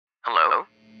Hello?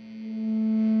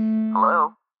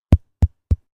 Hello?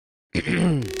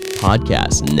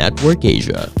 Podcast Network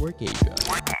Asia.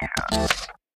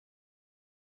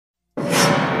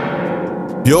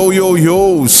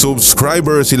 Yo!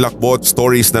 Subscriber si Lakbot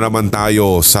Stories na naman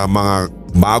tayo. Sa mga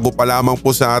bago pa lamang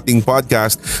po sa ating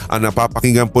podcast, ang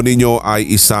napapakinggan po ninyo ay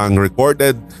isang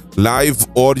recorded live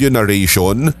audio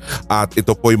narration at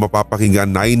ito po ay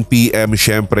mapapakinggan 9 p.m.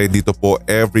 syempre dito po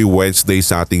every Wednesday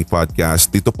sa ating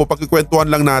podcast. Dito po pagkikwentuhan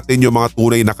lang natin yung mga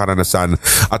tunay na karanasan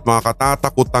at mga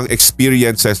katatakutang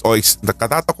experiences o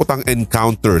katatakutang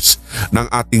encounters ng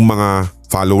ating mga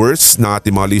followers, ng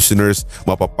ating mga listeners,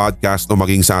 mapapodcast o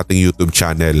maging sa ating YouTube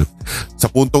channel.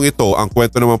 Sa puntong ito, ang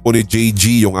kwento naman po ni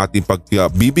JG yung ating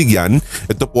pagbibigyan.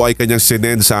 Ito po ay kanyang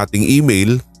sinend sa ating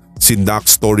email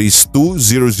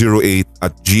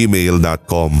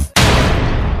sindakstories2008@gmail.com.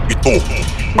 Ito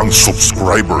ang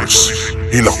subscribers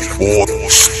Hilakbot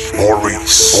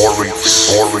Stories.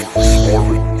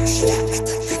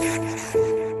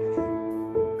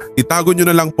 Itago nyo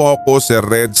na lang po ako, Sir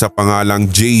Red, sa pangalang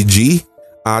JG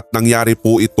at nangyari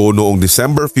po ito noong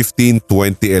December 15,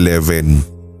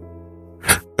 2011.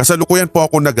 Kasalukuyan po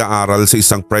ako nag-aaral sa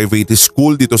isang private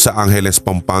school dito sa Angeles,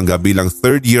 Pampanga bilang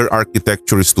third year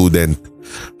architecture student.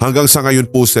 Hanggang sa ngayon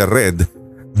po, Sir Red,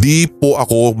 di po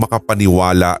ako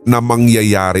makapaniwala na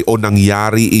mangyayari o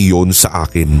nangyari iyon sa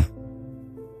akin.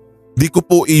 Di ko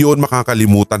po iyon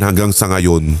makakalimutan hanggang sa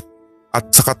ngayon.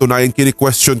 At sa katunayan,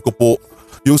 kini-question ko po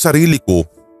yung sarili ko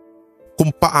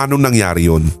kung paano nangyari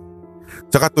yun.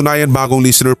 Sa katunayan, bagong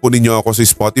listener po ninyo ako sa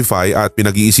Spotify at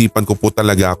pinag-iisipan ko po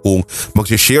talaga kung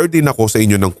mag-share din ako sa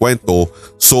inyo ng kwento.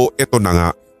 So eto na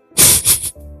nga.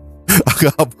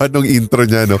 Ang haba ng intro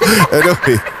niya, no?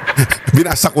 Anyway,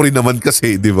 binasa ko rin naman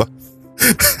kasi, di ba?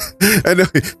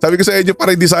 Anyway, sabi ko sa inyo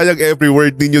parang hindi sayang every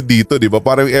word ninyo dito, di ba?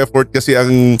 Parang effort kasi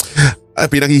ang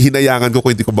pinaghihinayangan ko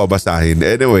kung hindi ko babasahin.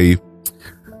 Anyway,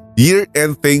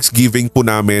 year-end Thanksgiving po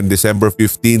namin December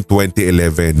 15,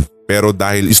 2011. Pero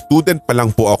dahil student pa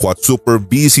lang po ako at super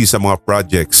busy sa mga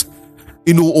projects,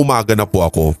 inuumaga na po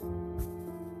ako.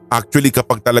 Actually,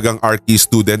 kapag talagang archi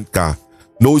student ka,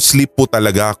 no sleep po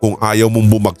talaga kung ayaw mong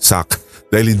bumagsak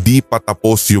dahil hindi pa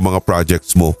tapos yung mga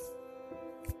projects mo.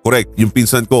 Correct, yung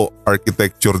pinsan ko,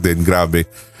 architecture din, grabe.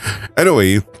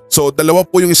 Anyway, so dalawa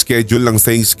po yung schedule ng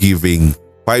Thanksgiving,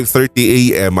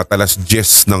 5:30 a.m. at alas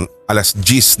 10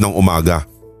 ng umaga.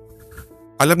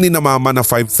 Alam ni na mama na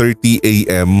 5:30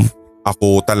 a.m.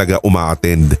 ako talaga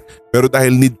uma-attend. Pero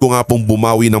dahil need ko nga pong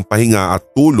bumawi ng pahinga at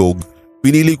tulog,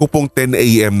 pinili ko pong 10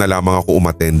 a.m. na lamang ako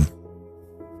umattend.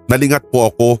 Nalingat po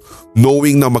ako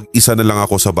knowing na mag-isa na lang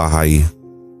ako sa bahay.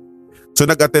 So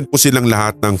nag-attend po silang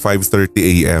lahat ng 5:30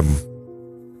 a.m.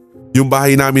 Yung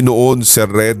bahay namin noon, Sir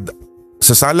Red,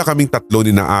 sa sala kaming tatlo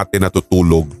ni na ate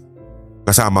natutulog.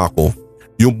 Kasama ako.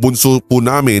 Yung bunso po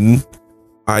namin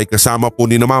ay kasama po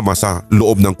ni na mama sa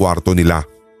loob ng kwarto nila.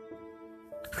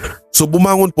 So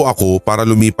bumangon po ako para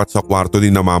lumipat sa kwarto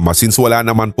ni na mama since wala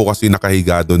naman po kasi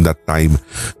nakahiga doon that time.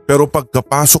 Pero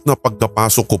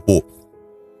pagkapasok ko po,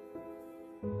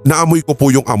 naamoy ko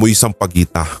po yung amoy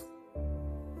sampagita.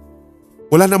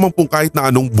 Wala naman pong kahit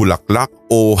na anong bulaklak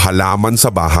o halaman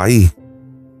sa bahay.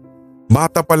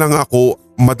 Bata pa lang ako,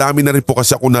 madami na rin po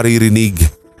kasi ako naririnig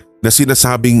na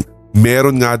sinasabing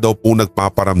meron nga daw po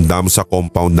nagpaparamdam sa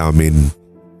compound namin.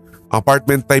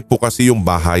 Apartment type po kasi yung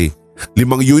bahay.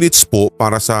 5 units po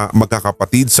para sa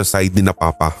magkakapatid sa side ni na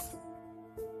papa.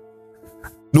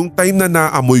 Nung time na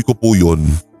naamoy ko po yun,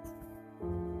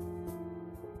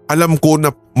 alam ko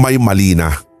na may mali na.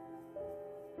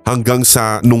 Hanggang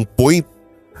sa nung point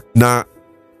na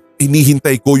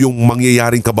hinihintay ko yung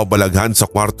mangyayaring kababalaghan sa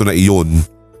kwarto na iyon,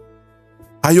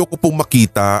 ayaw ko pong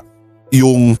makita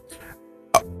yung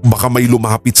baka may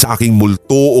lumapit sa aking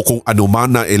multo o kung ano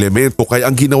man na elemento. Kaya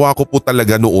ang ginawa ko po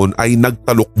talaga noon ay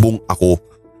nagtalukbong ako.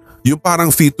 Yung parang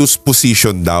fetus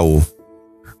position daw.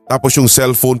 Tapos yung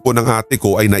cellphone po ng ate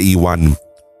ko ay naiwan.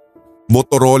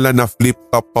 Motorola na flip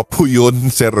top pa po yun,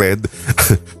 Sir Red.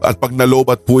 At pag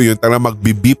nalobat po yun, talaga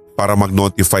magbibip para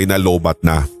mag-notify na lobat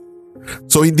na.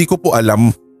 So hindi ko po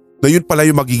alam na yun pala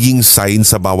yung magiging sign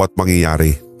sa bawat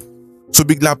mangyayari. So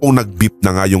bigla pong nag-beep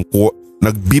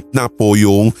na po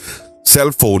yung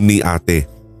cellphone ni ate.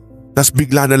 Tas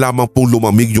bigla na lamang pong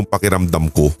lumamig yung pakiramdam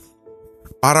ko.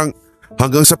 Parang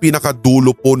hanggang sa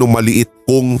pinakadulo po ng maliit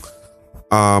kong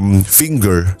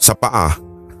finger sa paa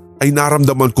ay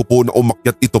naramdaman ko po na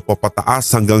umakyat ito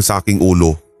papataas hanggang sa aking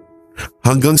ulo.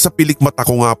 Hanggang sa pilik mata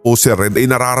ko nga po, Sir Red, ay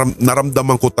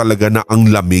naramdaman ko talaga na ang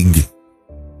lamig.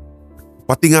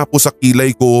 Pati nga po sa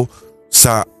kilay ko,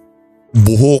 sa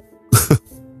buhok,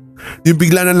 Yung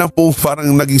bigla na lang po parang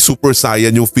naging super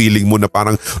saiyan yung feeling mo na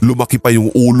parang lumaki pa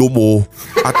yung ulo mo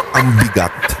at ang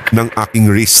bigat ng aking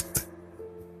wrist.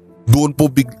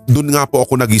 Doon nga po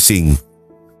ako nagising.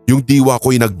 Yung diwa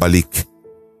ko'y nagbalik.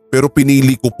 Pero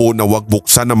pinili ko po na wag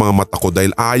buksan ang mga mata ko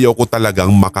dahil ayaw ko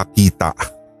talagang makakita.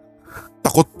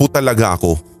 Takot po talaga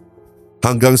ako.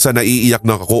 Hanggang sa naiiyak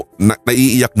na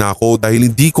ako dahil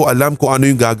hindi ko alam kung ano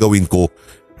yung gagawin ko.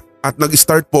 At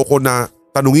nag-start po ako na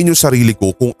tanungin yung sarili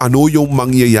ko kung ano yung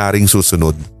mangyayaring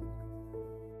susunod.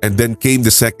 And then came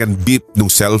the second beep ng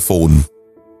cellphone.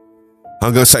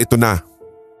 Hanggang sa ito na,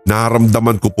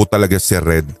 naramdaman ko po talaga si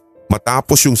Red.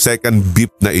 Matapos yung second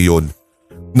beep na iyon,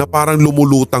 na parang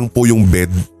lumulutang po yung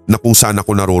bed na kung saan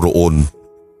ako naroroon.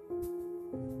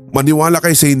 Maniwala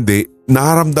kayo sa hindi,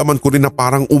 naramdaman ko rin na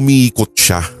parang umiikot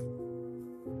siya.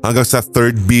 Hanggang sa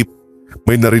third beep,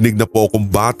 may narinig na po akong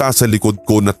bata sa likod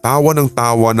ko na tawa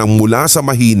ng mula sa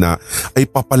mahina ay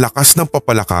papalakas ng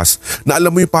papalakas na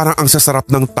alam mo yung parang ang sasarap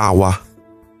ng tawa.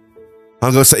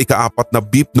 Hanggang sa ikaapat na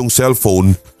beep ng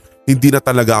cellphone, hindi na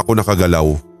talaga ako nakagalaw.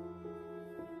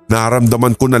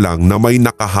 Naramdaman ko na lang na may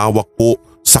nakahawak po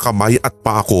sa kamay at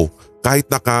paa ko kahit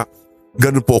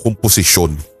ganun po akong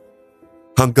posisyon.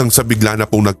 Hanggang sa bigla na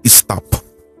pong nag-stop.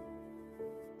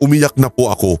 Umiyak na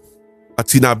po ako at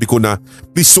sinabi ko na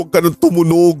please huwag ka nang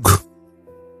tumunog.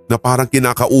 Na parang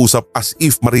kinakausap as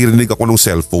if maririnig ako ng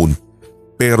cellphone.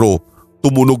 Pero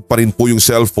tumunog pa rin po yung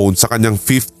cellphone sa kanyang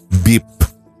fifth beep.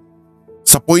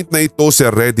 Sa point na ito,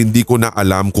 Sir Red, hindi ko na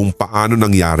alam kung paano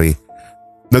nangyari.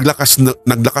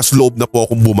 Naglakas loob na po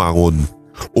akong bumangon.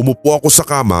 Umupo ako sa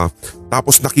kama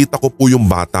tapos nakita ko po yung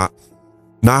bata.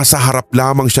 Nasa harap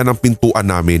lamang siya ng pintuan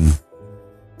namin.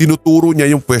 Tinuturo niya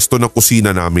yung pwesto ng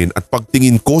kusina namin at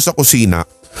pagtingin ko sa kusina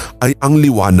ay ang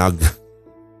liwanag.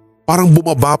 Parang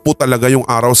bumaba po talaga yung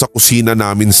araw sa kusina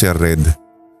namin, Sir Red.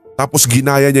 Tapos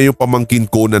ginaya niya yung pamangkin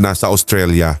ko na nasa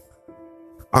Australia.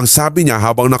 Ang sabi niya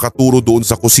habang nakaturo doon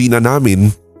sa kusina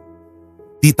namin,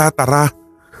 "Tita, tara."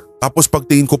 Tapos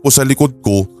pagtingin ko po sa likod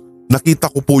ko, nakita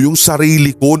ko po yung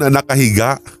sarili ko na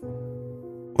nakahiga.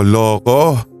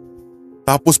 Loko.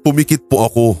 Tapos pumikit po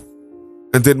ako.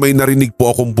 And then may narinig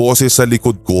po akong boses sa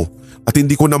likod ko at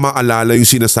hindi ko na maalala yung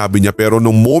sinasabi niya pero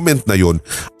nung moment na yon,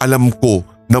 alam ko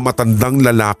na matandang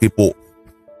lalaki po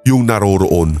yung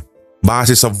naroroon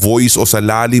base sa voice o sa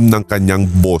lalim ng kanyang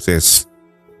boses.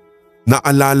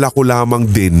 Naalala ko lamang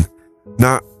din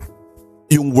na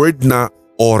yung word na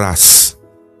oras,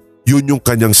 yun yung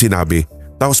kanyang sinabi.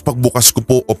 Tapos pagbukas ko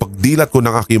po o pagdilat ko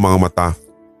ng aking mga mata,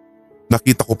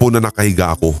 nakita ko po na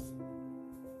nakahiga ako.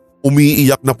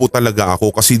 Umiiyak na po talaga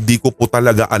ako kasi di ko po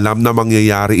talaga alam na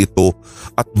mangyayari ito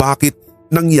at bakit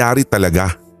nangyari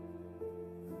talaga.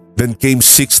 Then came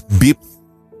sixth beep.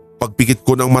 Pagpikit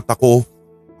ko ng mata ko,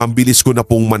 ang bilis ko na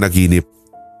pong managinip.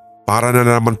 Para na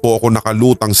naman po ako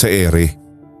nakalutang sa ere.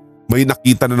 May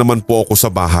nakita na naman po ako sa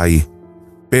bahay.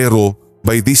 Pero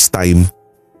by this time,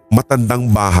 matandang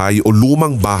bahay o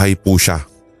lumang bahay po siya.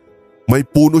 May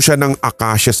puno siya ng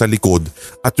akasya sa likod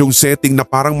at yung setting na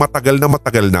parang matagal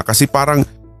na kasi parang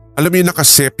alam niyo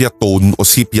naka-sepia tone o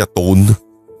sepia tone.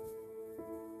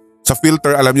 Sa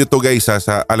filter alam niyo to guys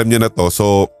alam niyo na to,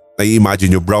 so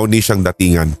nai-imagine niyo brownish ang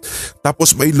datingan.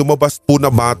 Tapos may lumabas po na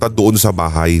bata doon sa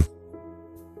bahay.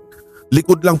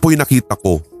 Likod lang po yung nakita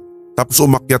ko. Tapos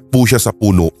umakyat po siya sa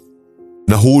puno.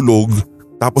 Nahulog,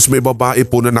 tapos may babae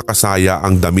po na nakasaya,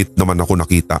 ang damit naman ako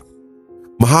nakita.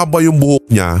 Mahaba yung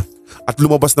buhok niya. At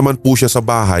lumabas naman po siya sa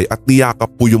bahay at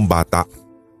niyakap po yung bata.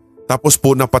 Tapos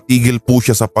po napatigil po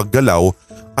siya sa paggalaw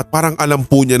at parang alam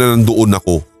po niya na nandoon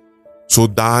ako. So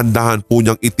dahan-dahan po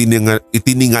niyang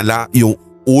itiningala yung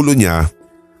ulo niya.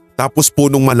 Tapos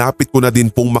po nung malapit ko na din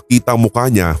pong makita ang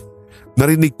mukha niya,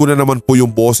 narinig ko na naman po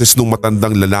yung boses ng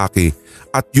matandang lalaki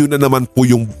at yun na naman po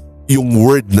yung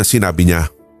word na sinabi niya.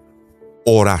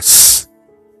 Oras.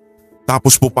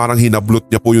 Tapos po parang hinablot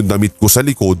niya po yung damit ko sa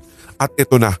likod. At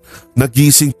ito na,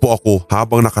 nagising po ako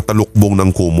habang nakatalukbong ng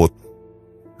kumot.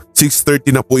 6:30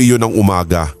 na po iyon ng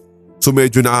umaga. So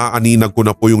medyo naaaninag ko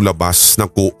na po yung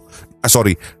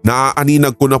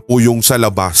naaaninag ko na po yung sa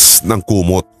labas ng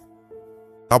kumot.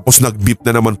 Tapos nag-beep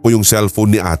na naman po yung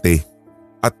cellphone ni ate.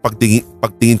 At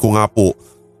pagtingin ko nga po,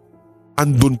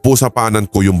 andun po sa paanan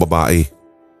ko yung babae.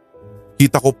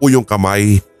 Kita ko po yung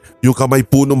kamay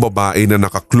po ng babae na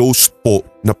naka-closed po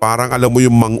na parang alam mo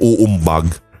yung mang-uumbag.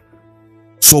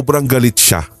 Sobrang galit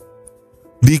siya.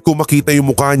 Di ko makita yung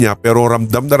mukha niya pero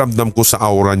ramdam na ramdam ko sa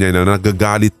aura niya na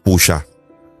nagagalit po siya.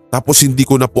 Tapos hindi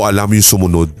ko na po alam yung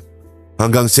sumunod.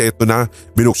 Hanggang sa ito na,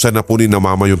 binuksan na po ni na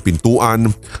mama yung pintuan,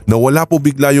 nawala po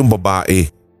bigla yung babae.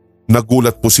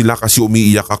 Nagulat po sila kasi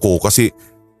umiiyak ako kasi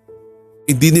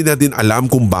hindi nila din alam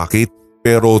kung bakit,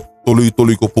 pero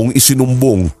tuloy-tuloy ko pong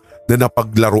isinumbong na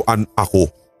napaglaruan ako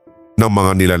ng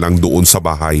mga nilalang doon sa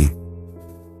bahay.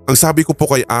 Ang sabi ko po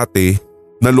kay ate,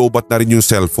 nalobat na rin yung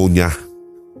cellphone niya.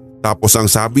 Tapos ang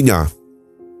sabi niya,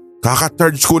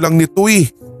 kaka-charge ko lang nito eh.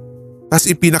 Tapos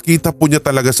ipinakita po niya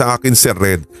talaga sa akin, Sir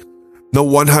Red, na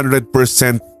 100%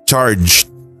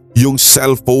 charged yung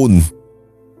cellphone.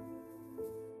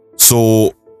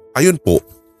 So, ayun po.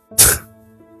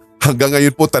 Hanggang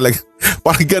ngayon po talaga,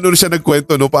 parang ganun siya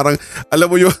nagkwento, no? Parang,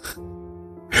 alam mo yung,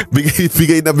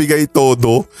 bigay na bigay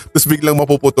todo, tapos biglang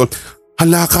mapuputol.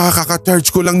 Hala ka,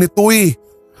 kaka-charge ko lang nito eh.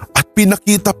 At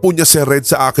pinakita po niya, Sir Red,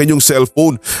 sa akin yung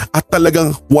cellphone at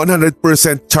talagang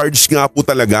 100% charge nga po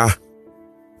talaga.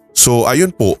 So ayun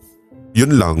po,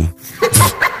 yun lang.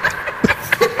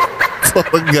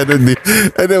 Parang ganun eh.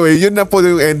 Anyway, yun na po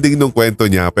yung ending ng kwento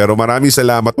niya. Pero maraming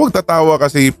salamat. Huwag tatawa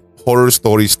kasi horror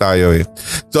stories tayo eh.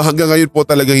 So hanggang ngayon po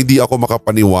talaga hindi ako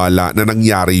makapaniwala na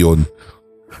nangyari yun.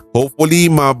 Hopefully,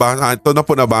 ito na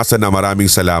po nabasa na. Maraming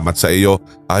salamat sa iyo,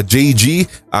 JG.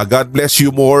 God bless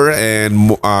you more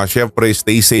and syempre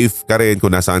stay safe ka rin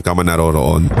kung nasaan ka man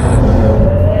naroroon.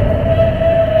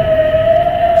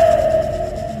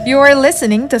 You are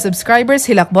listening to Subscribers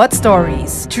Hilakbot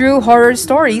Stories, true horror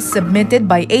stories submitted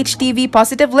by HTV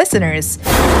Positive listeners.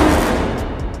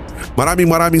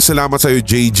 Maraming salamat sa iyo,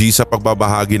 JG, sa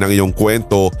pagbabahagi ng iyong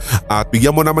kwento at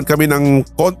bigyan mo naman kami ng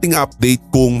konting update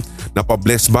kung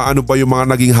napabless ba, ano ba yung mga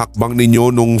naging hakbang ninyo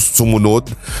nung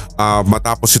sumunod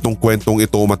matapos itong kwentong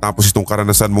ito, matapos itong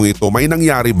karanasan mong ito. May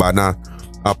nangyari ba na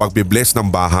pagbibless ng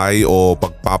bahay o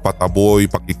pagpapataboy,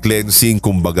 pagki-cleansing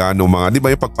kumbaga ng mga, di ba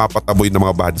yung pagpapataboy ng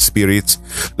mga bad spirits?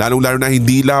 Lalong-lalo na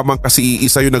hindi lamang kasi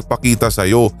iisa yung nagpakita sa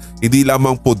iyo, hindi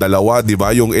lamang po dalawa, di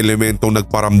ba, yung elementong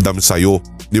nagparamdam sa iyo,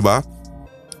 di ba?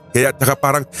 Kaya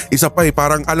parang isa pa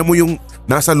parang alam mo yung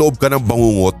nasa loob ka ng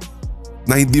bangungot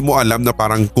na hindi mo alam na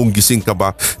parang kung gising ka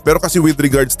ba. Pero kasi with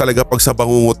regards talaga pag sa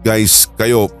bangungot, guys,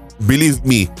 kayo, believe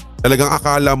me, talagang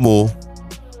akala mo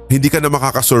hindi ka na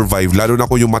makakasurvive, lalo na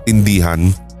kung yung matindihan.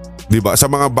 Diba?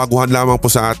 Sa mga baguhan lamang po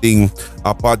sa ating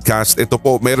podcast, ito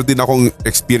po, mayroon din akong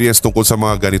experience tungkol sa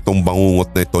mga ganitong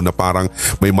bangungot na ito na parang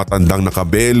may matandang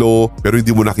nakabelo pero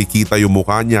hindi mo nakikita yung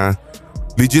mukha niya.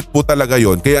 Legit po talaga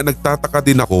yon. Kaya nagtataka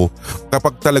din ako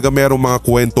kapag talaga merong mga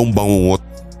kwentong bangungot,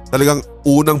 talagang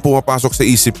unang pumapasok sa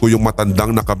isip ko yung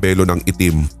matandang nakabelo ng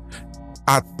itim.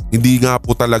 At hindi nga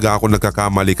po talaga ako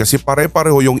nagkakamali kasi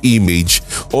pare-pareho yung image.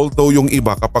 Although yung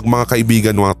iba kapag mga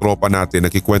kaibigan, mga tropa natin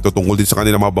nakikwento tungkol din sa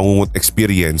kanilang mga bangungot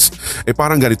experience,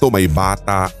 parang ganito, may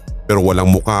bata pero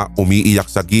walang muka, umiiyak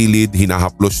sa gilid,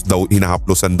 hinahaplos daw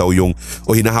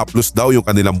yung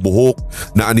kanilang buhok,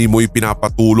 na animoy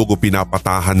pinapatulog o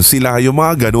pinapatahan sila, yung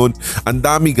mga ganun. Ang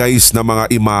dami, guys, na mga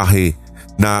imahe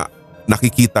na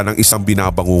nakikita ng isang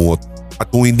binabangungot. At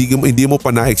kung hindi mo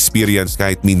pa na-experience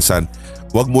kahit minsan,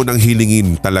 wag mo nang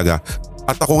hilingin talaga.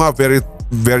 At ako nga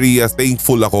very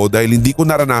thankful ako dahil hindi ko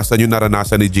naranasan yung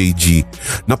naranasan ni JG,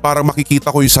 na parang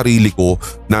makikita ko yung sarili ko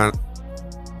na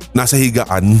nasa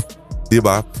higaan, di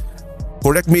ba?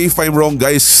 Correct me if I'm wrong,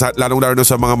 guys, lalong-lalo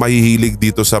sa mga mahihilig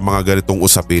dito sa mga ganitong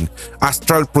usapin.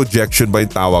 Astral projection ba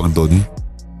yung tawag doon?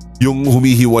 Yung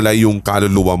humihiwalay yung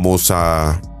kaluluwa mo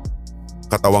sa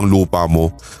katawang lupa mo,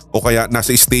 o kaya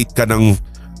nasa state ka ng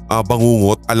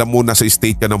bangungot. Alam mo nasa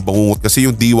state ka ng bangungot kasi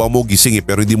yung diwa mo gising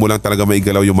pero hindi mo lang talaga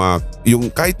maigalaw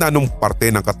yung kahit na anong parte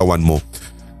ng katawan mo.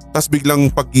 Tapos biglang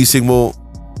paggising mo,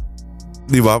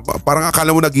 di ba, parang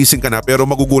akala mo nagising ka na pero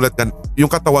magugulat ka,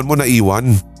 yung katawan mo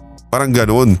naiwan. Parang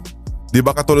ganun. Di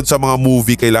ba katulad sa mga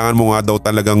movie, kailangan mo nga daw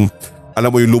talagang,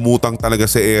 alam mo yung lumutang talaga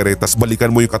sa ere, tapos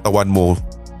balikan mo yung katawan mo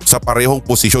sa parehong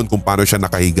posisyon kung paano siya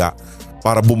nakahiga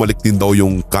para bumalik din daw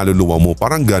yung kaluluwa mo.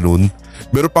 Parang ganun.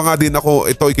 Meron pa nga din ako,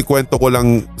 ito ikikwento ko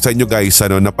lang sa inyo, guys,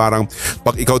 na parang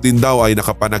pag ikaw din daw ay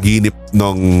nakapanaginip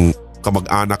ng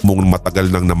kamag-anak mong matagal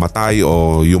nang namatay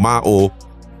o yumao,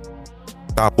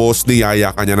 tapos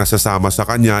niyaya ka niya na sasama sa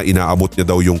kanya, inaabot niya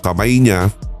daw yung kamay niya,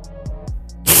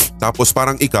 tapos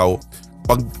parang ikaw,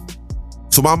 pag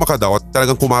sumama ka daw at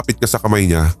talagang kumapit ka sa kamay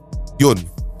niya, yun,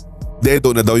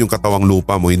 dedo na daw yung katawang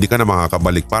lupa mo, hindi ka na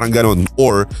makakabalik. Parang ganon.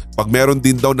 Or pag meron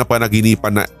din daw na panaginipan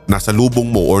na nasa lubong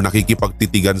mo or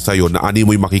nakikipagtitigan sa'yo, na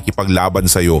animoy makikipaglaban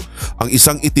sa'yo, ang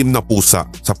isang itim na pusa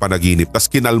sa panaginip, tas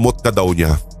kinalmot ka daw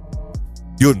niya.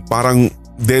 Yun, parang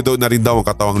dedo na rin daw ang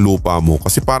katawang lupa mo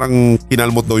kasi parang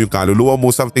kinalmot daw yung kaluluwa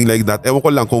mo, something like that. Ewan ko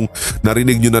lang kung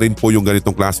narinig nyo na rin po yung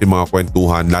ganitong klase mga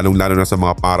kwentuhan, lalong-lalo na sa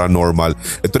mga paranormal.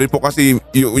 Ito rin po kasi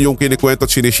yung kinikwento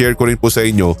at sinishare ko rin po sa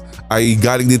inyo ay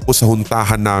galing din po sa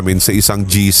huntahan namin sa isang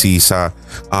GC sa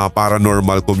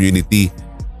paranormal community.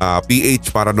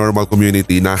 PH Paranormal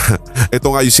Community na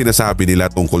ito nga yung sinasabi nila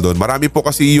tungkol doon. Marami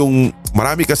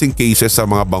kasing cases sa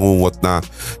mga bangungot na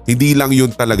hindi lang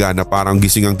yun talaga na parang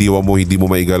gising ang diwa mo, hindi mo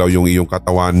maigalaw yung iyong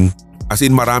katawan. As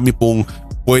in marami pong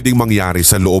pwedeng mangyari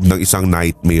sa loob ng isang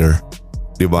nightmare.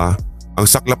 'Di ba? Ang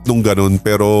saklap nung ganun,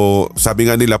 pero sabi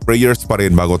nga nila prayers pa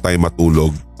rin bago tayo matulog.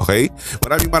 Okay?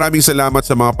 Maraming salamat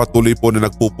sa mga patuloy po na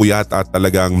nagpupuyat at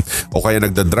talagang o kaya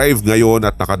nagda-drive ngayon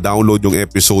at naka-download yung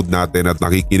episode natin at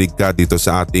nakikinig ka dito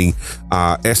sa ating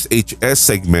SHS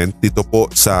segment dito po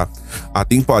sa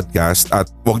ating podcast. At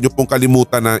huwag nyo pong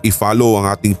kalimutan na i-follow ang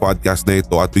ating podcast na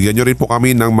ito at bigyan nyo rin po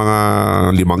kami ng mga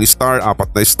 5 star, 4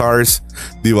 na stars,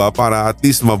 di ba? Para at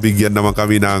least mabigyan naman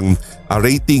kami ng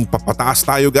rating. Papataas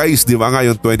tayo guys, di ba,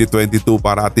 ngayon 2022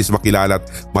 para at least makilala at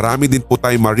marami din po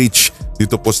tayo ma-reach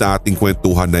dito po sa ating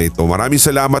kwentuhan na ito. Maraming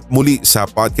salamat muli sa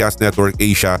Podcast Network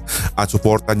Asia at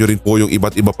suportan nyo rin po yung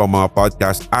iba't iba pang mga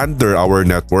podcast under our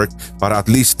network para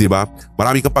at least, di ba,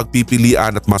 marami kang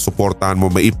pagpipilian at masuportahan mo,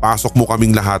 maipasok mo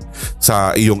kaming lahat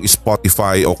sa iyong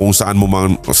Spotify o kung saan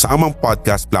mang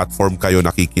podcast platform kayo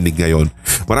nakikinig ngayon.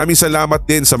 Maraming salamat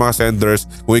din sa mga senders.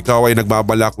 Kung ikaw ay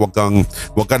nagbabalak, wag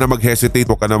ka na mag-hesitate,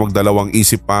 wag ka na magdalawang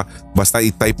isip pa, basta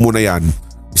i-type mo na yan.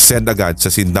 Send agad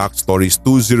sa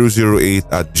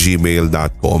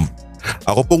sindakstories2008@gmail.com.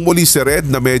 Ako pong muli si Red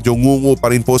na medyo ngungu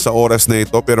pa rin po sa oras na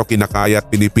ito pero kinakaya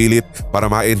at pinipilit para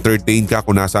ma-entertain ka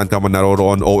kung nasaan ka man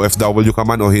naroroon, OFW ka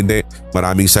man o hindi.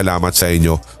 Maraming salamat sa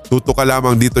inyo. Tuto ka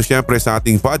lamang dito syempre sa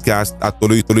ating podcast at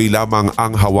tuloy-tuloy lamang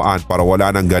ang hawaan para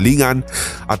wala ng galingan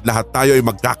at lahat tayo ay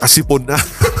magkakasipon na.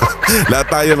 Lahat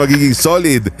tayo magiging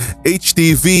solid,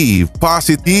 HTV,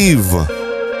 positive.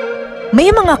 May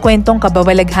mga kwentong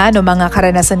kababalaghan o mga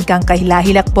karanasan kang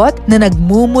kahilahilakbot na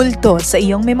nagmumulto sa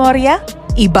iyong memorya?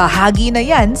 Ibahagi na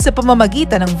yan sa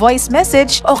pamamagitan ng voice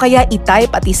message o kaya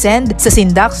i-type at i-send sa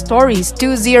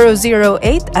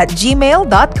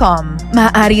sindakstories2008@gmail.com.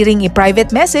 Maaari ring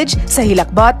i-private message sa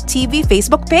Hilakbot TV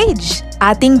Facebook page.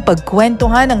 Ating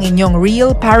pagkwentuhan ang inyong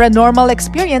real paranormal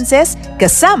experiences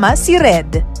kasama si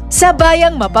Red.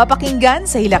 Sabayang mapapakinggan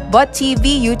sa Hilakbot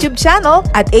TV YouTube channel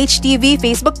at HTV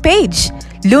Facebook page.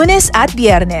 Lunes at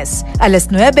Biyernes,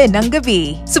 alas 9 ng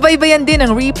gabi. Subaybayan din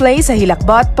ang replay sa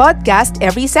Hilakbot Podcast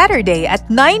every Saturday at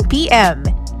 9 p.m.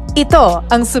 Ito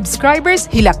ang Subscribers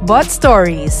Hilakbot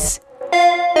Stories.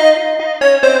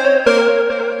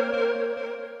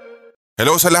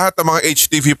 Hello sa lahat ng mga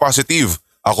HTV Positive.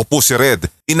 Ako po si Red.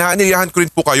 Inaanyayahan ko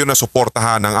rin po kayo na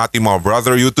suportahan ang ating mga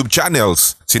brother YouTube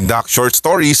channels, Sindak Short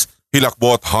Stories,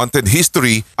 Hilakbot Haunted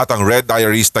History at ang Red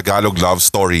Diaries Tagalog Love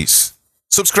Stories.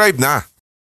 Subscribe na!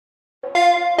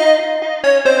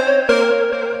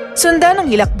 Sundan ang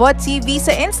Hilakbot TV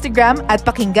sa Instagram at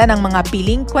pakinggan ang mga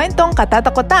piling kwentong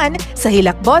katatakutan sa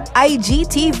Hilakbot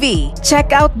IGTV.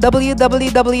 Check out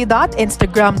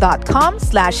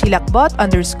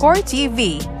www.instagram.com/hilakbot_TV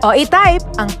o i-type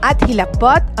ang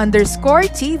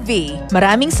 @hilakbot_TV.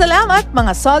 Maraming salamat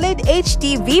mga solid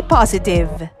HTV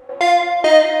positive.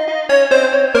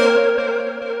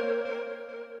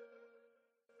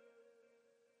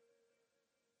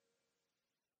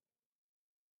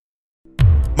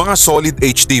 Mga solid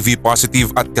HTV Positive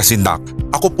at kasindak,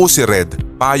 ako po si Red,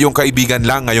 payong kaibigan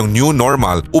lang ngayong new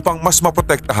normal upang mas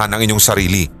maprotektahan ang inyong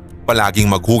sarili. Palaging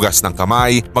maghugas ng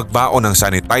kamay, magbaon ng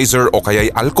sanitizer o kaya'y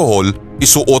alcohol,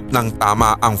 isuot ng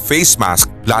tama ang face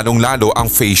mask, lalong-lalo ang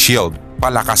face shield,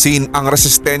 palakasin ang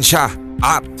resistensya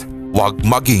at huwag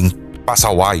maging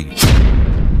pasaway.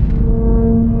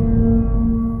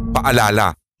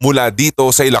 Paalala, mula dito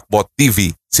sa Hilakbot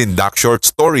TV, Sindak Short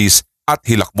Stories at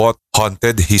Hilakbot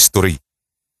Haunted History.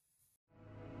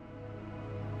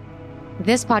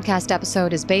 This podcast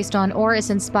episode is based on or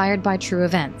is inspired by true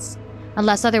events.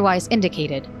 Unless otherwise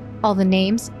indicated, all the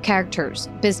names, characters,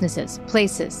 businesses,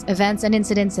 places, events, and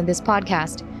incidents in this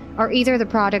podcast are either the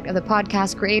product of the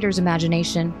podcast creator's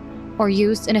imagination or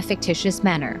used in a fictitious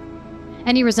manner.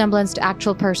 Any resemblance to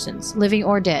actual persons, living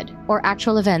or dead, or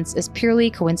actual events is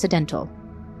purely coincidental.